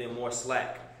to give them more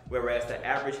slack. Whereas the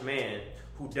average man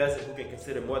who can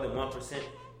consider more than 1%,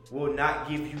 will not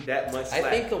give you that much slack. I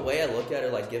think the way I look at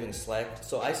it, like giving slack.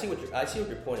 So I see what your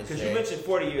point is. Because you mentioned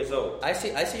 40 years old. I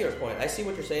see your point. I see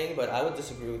what you're saying, but I would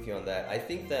disagree with you on that. I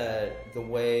think that the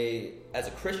way, as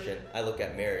a Christian, I look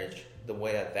at marriage, the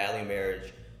way I value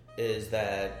marriage, is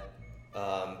that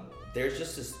there's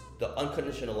just the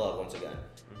unconditional love. Once again,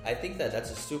 I think that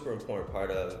that's a super important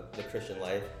part of the Christian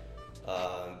life.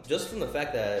 Just from the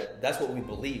fact that that's what we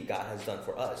believe God has done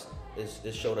for us,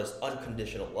 is showed us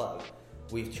unconditional love.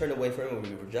 We've turned away from him,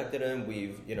 we've rejected him,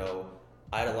 we've,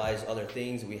 idolized other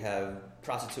things, we have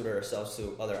prostituted ourselves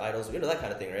to other idols, that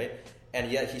kind of thing, right?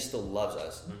 And yet he still loves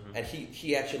us. Mm-hmm. And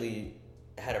he actually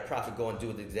had a prophet go and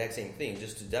do the exact same thing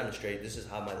just to demonstrate this is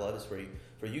how my love is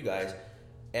for you guys.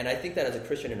 And I think that as a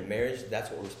Christian in a marriage, that's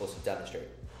what we're supposed to demonstrate.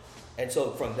 And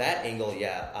so from that angle,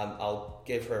 I'll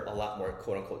give her a lot more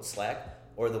quote unquote slack.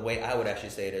 Or the way I would actually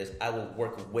say it is, I will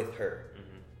work with her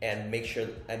and make sure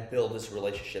and build this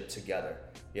relationship together.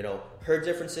 You know, her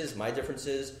differences, my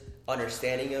differences,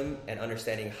 understanding them and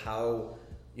understanding how,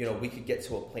 you know, we could get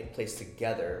to a place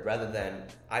together rather than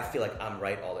I feel like I'm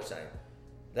right all the time.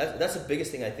 That's the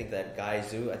biggest thing I think that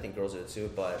guys do. I think girls do it too.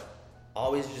 But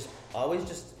always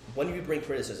just when you bring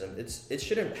criticism, it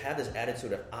shouldn't have this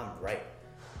attitude of I'm right.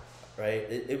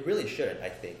 It really shouldn't. I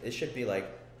think it should be like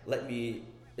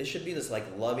it should be this like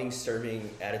loving, serving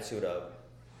attitude of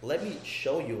let me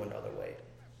show you another way,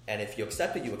 and if you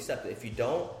accept it, you accept it. If you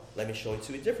don't, let me show it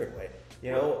to a different way.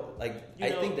 You know, I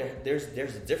think there's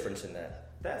a difference in that.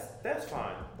 That's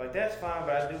fine. Like that's fine,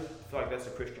 but I do feel like that's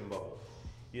a Christian bubble.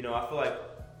 You know, I feel like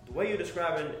the way you're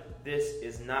describing this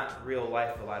is not real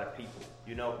life for a lot of people.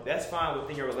 You know, that's fine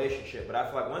within your relationship, but I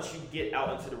feel like once you get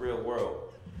out into the real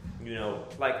world, you know,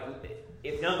 like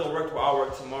if none gonna work tomorrow, I'll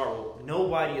work tomorrow.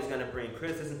 Nobody is gonna bring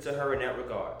criticism to her in that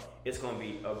regard. It's gonna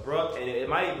be abrupt, and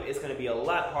it's gonna be a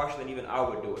lot harsher than even I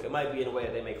would do it. It might be in a way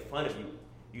that they make fun of you.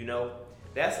 You know,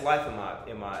 that's life in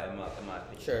my opinion.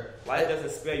 Sure, life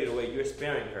doesn't spare you the way you're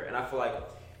sparing her, and I feel like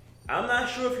I'm not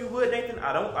sure if you would, Nathan.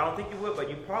 I don't think you would, but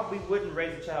you probably wouldn't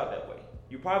raise a child that way.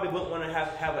 You probably wouldn't want to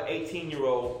have an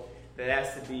 18-year-old that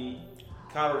has to be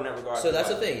coddled in that regard. So that's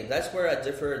the thing. That's where I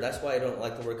differ. That's why I don't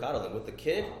like the word coddling. With the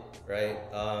kid, right?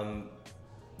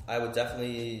 I would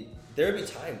definitely. There would be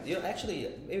times, you know, actually,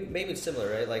 maybe it's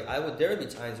similar, right? Like there would be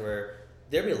times where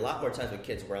there'd be a lot more times with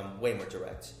kids where I'm way more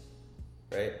direct,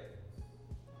 right?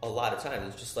 A lot of times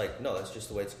it's just like, no, that's just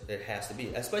the way it has to be,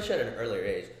 especially at an earlier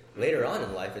age. Later on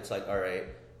in life, it's like, all right,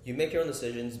 you make your own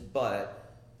decisions,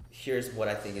 but here's what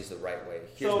I think is the right way.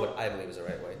 Here's what I believe is the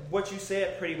right way. What you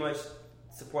said pretty much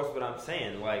supports what I'm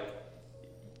saying. Like,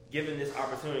 given this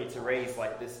opportunity to raise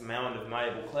like this mound of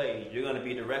malleable clay, you're going to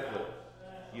be direct with them.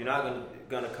 You're not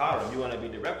going to coddle them. You want to be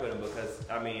direct with them because,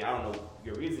 I mean, I don't know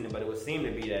your reasoning, but it would seem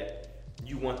to be that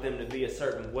you want them to be a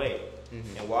certain way.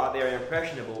 Mm-hmm. And while they're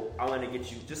impressionable, I want to get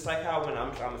you, just like how when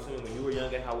I'm assuming when you were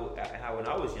young and how when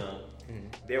I was young,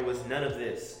 there was none of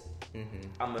this. Mm-hmm.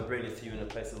 I'm going to bring this to you in a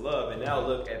place of love. And now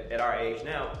look, at our age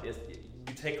now, you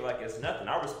take it like it's nothing.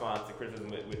 Our response to criticism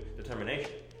with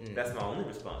determination. Mm-hmm. That's my only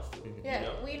response to it. Yeah, you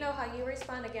know? We know how you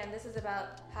respond. Again, this is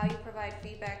about how you provide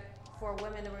feedback for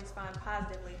women to respond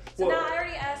positively. So now I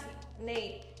already asked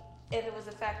Nate if it was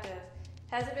effective.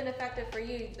 Has it been effective for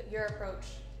you, your approach?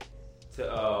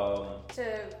 To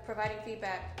providing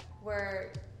feedback,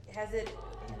 where has it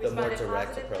responded the more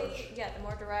direct positively? Approach. Yeah, the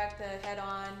more direct, the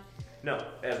head-on. No,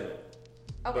 hasn't.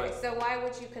 Okay, so why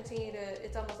would you continue to?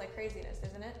 It's almost like craziness,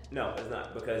 isn't it? No, it's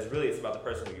not, because really it's about the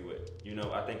person who you're with. You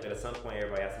know, I think that at some point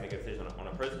everybody has to make a decision on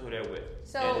a person who they're with.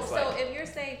 So if you're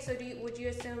saying, would you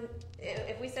assume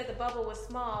if we said the bubble was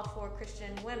small for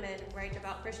Christian women, right,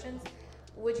 devout Christians,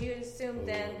 would you assume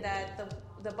then that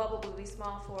the bubble would be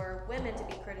small for women to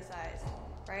be criticized,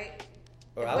 right?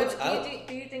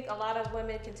 Do you think a lot of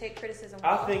women can take criticism?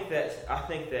 I think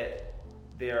that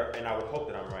there, and I would hope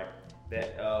that I'm right.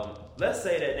 That let's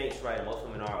say that Nate's right, and most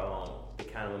women are the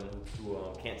kind of women who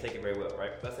can't take it very well,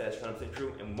 right? Let's say that's 100%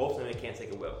 true, and most women can't take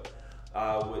it well.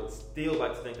 I would still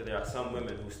like to think that there are some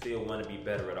women who still want to be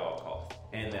better at all costs,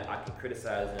 and that I can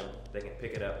criticize them, they can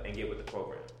pick it up and get with the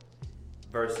program.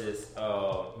 Versus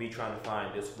me trying to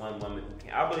find this one woman who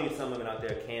can. I believe some women out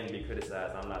there can be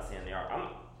criticized. I'm not saying they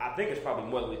are. I think it's probably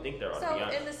more than we think there are. So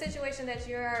in the situation that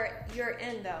you're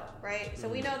in, though, right? So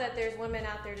we know that there's women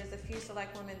out there. There's a few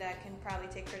select women that can probably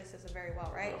take criticism very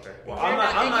well, right? Okay. Well, I'm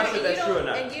not sure that's true or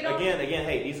not. Again,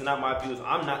 hey, these are not my views.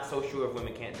 I'm not so sure if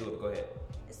women can't do it. Go ahead.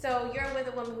 So you're with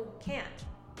a woman who can't.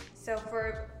 So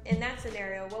in that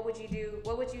scenario, what would you do?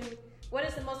 What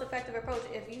is the most effective approach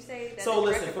if you say that? So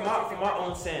listen, for my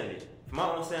own sanity,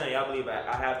 I believe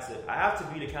I have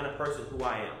to be the kind of person who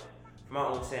I am. For my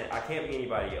own sanity, I can't be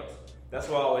anybody else. That's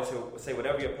why I always say,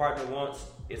 whatever your partner wants,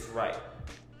 it's right.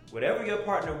 Whatever your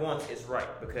partner wants is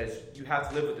right, because you have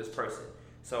to live with this person.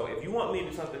 So if you want me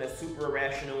to do something that's super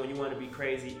irrational and you want to be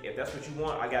crazy, if that's what you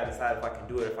want, I gotta decide if I can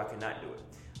do it or if I cannot do it.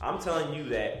 I'm telling you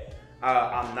that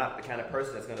I'm not the kind of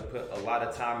person that's going to put a lot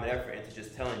of time and effort into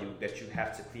just telling you that you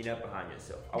have to clean up behind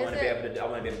yourself. I want to be able to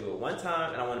do it one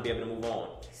time, and I want to be able to move on.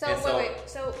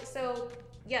 So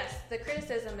yes, the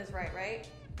criticism is right?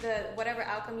 The whatever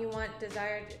outcome you want,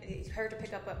 desired her to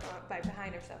pick up by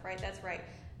behind herself, right? That's right.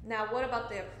 Now, what about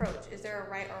the approach? Is there a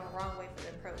right or a wrong way for the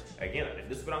approach? Again,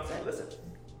 this is what I'm saying. Listen,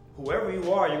 whoever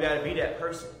you are, you got to be that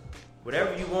person.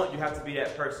 Whatever you want, you have to be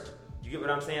that person. You get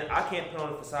what I'm saying? I can't put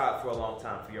on a facade for a long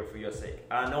time for your sake.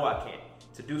 I know I can't.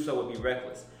 To do so would be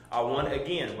reckless. What I want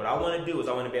to do is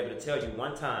I want to be able to tell you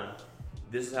one time,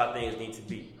 this is how things need to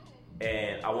be.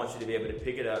 And I want you to be able to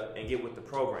pick it up and get with the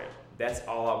program. That's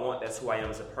all I want. That's who I am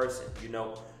as a person. You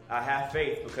know, I have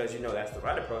faith because, you know, that's the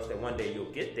right approach, that one day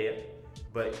you'll get there.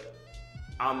 But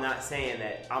I'm not saying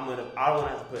that I don't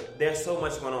have to put, there's so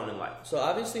much going on in life. So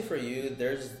obviously for you,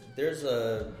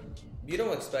 you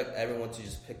don't expect everyone to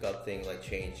just pick up things like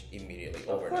change immediately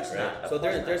overnight, right? So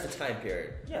there's a time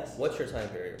period. Yes. What's your time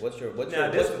period? This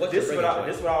is what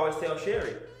I always tell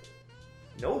Sherry.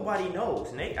 Nobody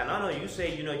knows, Nate. And I know you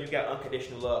say, you know, you got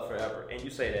unconditional love forever, and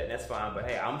you say that, and that's fine. But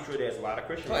hey, I'm sure there's a lot of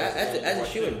Christians. As a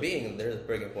human being, there's a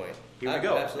breaking point. Here we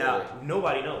go. Absolutely. Now,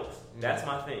 nobody knows. That's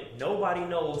my thing. Nobody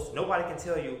knows. Nobody can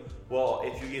tell you, well,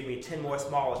 if you give me 10 more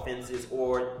small offenses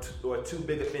or 2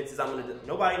 big offenses, I'm gonna.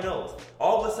 Nobody knows.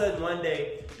 All of a sudden, one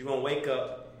day you're gonna wake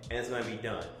up and it's gonna be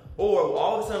done. Or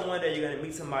all of a sudden, one day you're gonna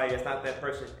meet somebody that's not that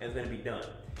person and it's gonna be done.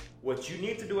 What you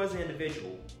need to do as an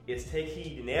individual is take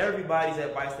heed in everybody's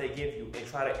advice they give you and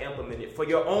try to implement it for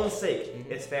your own sake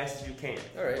as fast as you can.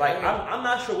 All right, like, I'm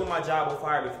not sure when my job will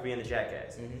fire me for being a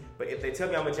jackass. But if they tell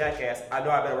me I'm a jackass, I know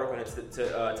I better work on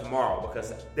it tomorrow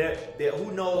because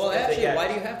who knows? Well, actually, why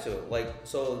do you have to? Like,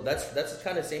 so that's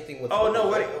kind of the same thing with. Oh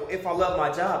no! If I love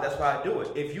my job, that's why I do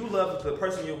it. If you love the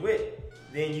person you're with,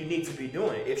 then you need to be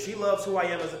doing it. If she loves who I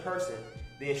am as a person,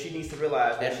 then she needs to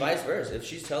realize that. And vice versa. If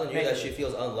she's telling you that she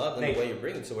feels unloved, then the way you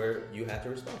bring it to her, you have to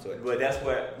respond to it. But that's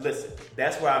where,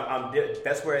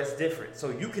 that's where it's different. So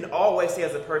you can always say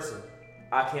as a person,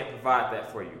 I can't provide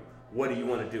that for you. What do you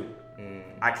want to do?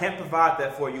 I can't provide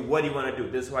that for you. What do you want to do?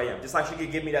 This is who I am. Just like she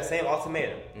could give me that same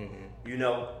ultimatum. You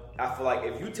know, I feel like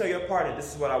if you tell your partner,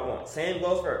 this is what I want, same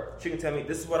goes for her. She can tell me,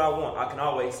 this is what I want. I can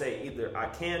always say either I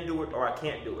can do it or I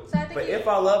can't do it. So but if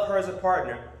I love her as a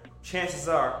partner, chances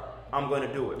are I'm going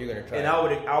to do it. You're going to try. And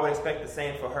I would expect the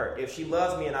same for her. If she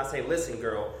loves me and I say, listen,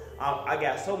 girl, I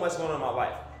got so much going on in my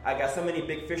life. I got so many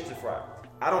big fish to fry.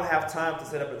 I don't have time to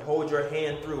sit up and hold your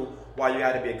hand through why you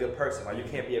got to be a good person, why you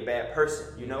can't be a bad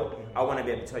person, you know? I want to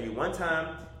be able to tell you one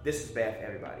time, this is bad for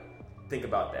everybody. Think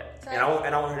about that. And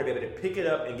I want her to be able to pick it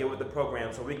up and get with the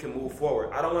program so we can move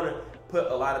forward. I don't want to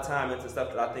put a lot of time into stuff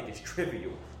that I think is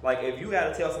trivial. Like, if you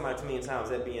got to tell somebody too many times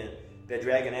that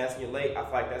dragging ass and you're late, I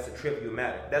feel like that's a trivial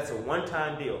matter. That's a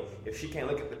one-time deal. If she can't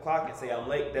look at the clock and say I'm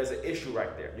late, there's an issue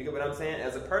right there. You get what I'm saying?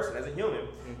 As a person, as a human,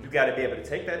 you got to be able to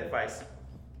take that advice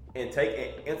and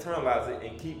internalize it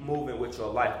and keep moving with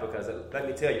your life, because let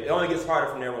me tell you, it only gets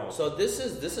harder from there on. So this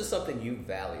is something you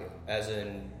value, as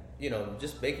in, you know,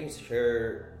 just making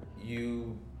sure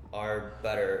you are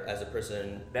better as a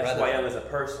person. That's who I am as a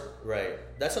person. Right.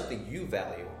 That's something you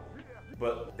value.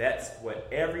 But that's what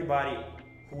everybody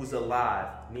who's alive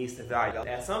needs to value.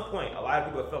 At some point, a lot of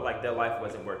people felt like their life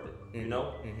wasn't worth it. You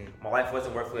know? My life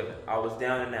wasn't worth living. I was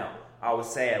down and out. I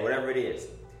was sad, whatever it is.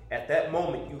 At that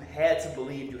moment, you had to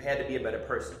believe you had to be a better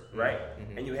person, right?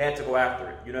 And you had to go after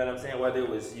it. You know what I'm saying? Whether it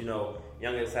was, you know,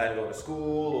 young decided to go to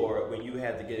school, or when you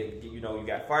had to you know, you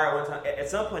got fired one time. At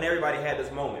some point, everybody had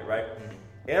this moment, right?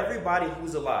 Everybody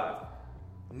who's alive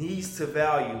needs to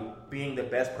value being the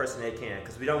best person they can,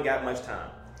 because we don't got much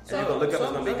time. So you're gonna look up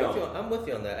what's gonna be going. I'm with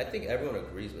you on that. I think everyone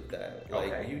agrees with that.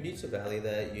 Like, okay. You need to value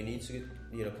that. You need to,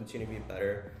 you know, continue to be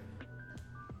better.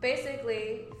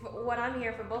 Basically, what I'm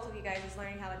here for both of you guys is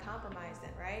learning how to compromise then,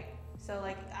 right? So,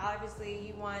 like, obviously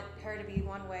you want her to be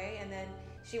one way, and then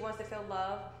she wants to feel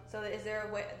love. So is there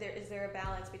a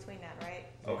balance between that, right?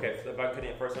 Okay, so if I could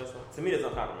in first one, to me there's no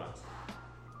compromise.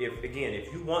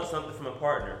 If you want something from a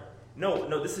partner,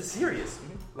 no, this is serious.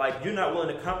 Like, you're not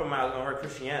willing to compromise on her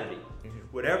Christianity.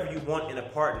 Whatever you want in a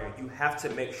partner, you have to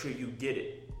make sure you get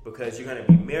it. Because you're going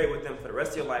to be married with them for the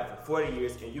rest of your life for 40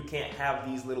 years, and you can't have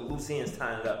these little loose ends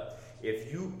tying it up.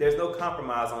 There's no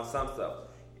compromise on some stuff.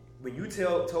 When you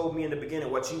told me in the beginning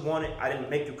what you wanted, I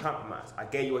didn't make you compromise. I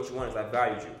gave you what you wanted because I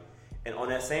valued you. And on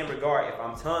that same regard, if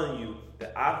I'm telling you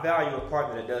that I value a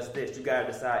partner that does this, you got to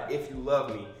decide if you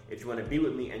love me, if you want to be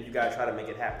with me, and you got to try to make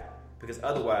it happen. Because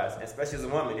otherwise, especially as a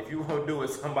woman, if you won't do it,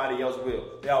 somebody else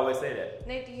will. They always say that.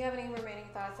 Nate, do you have any remaining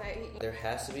thoughts? There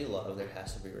has to be love, there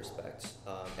has to be respect,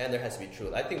 and there has to be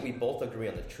truth. I think we both agree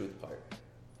on the truth part.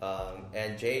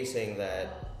 And Jay saying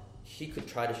that he could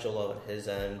try to show love at his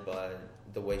end, but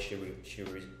the way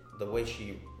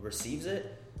she receives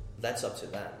it, that's up to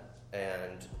them.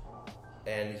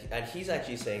 And he's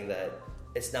actually saying that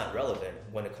it's not relevant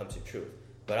when it comes to truth.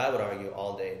 But I would argue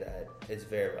all day that it's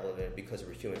very relevant because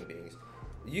we're human beings.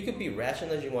 You could be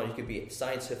rational as you want, you could be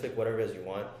scientific, whatever as you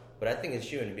want, but I think as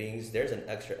human beings, there's an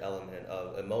extra element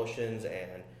of emotions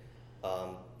and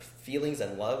feelings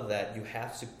and love that you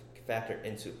have to factor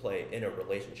into play in a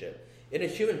relationship. In a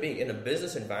human being, in a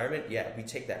business environment, yeah, we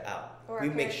take that out. We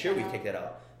make sure we take that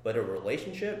out. But a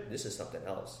relationship, this is something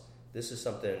else. This is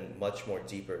something much more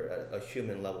deeper, a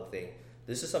human level thing.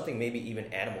 This is something maybe even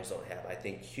animals don't have. I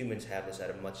think humans have this at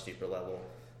a much deeper level.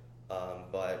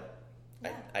 But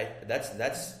yeah.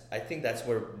 I think that's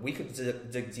where we could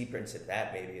dig deeper into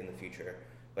that maybe in the future.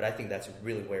 But I think that's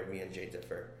really where me and Jay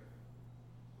differ.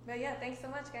 But yeah, thanks so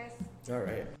much, guys. All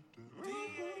right.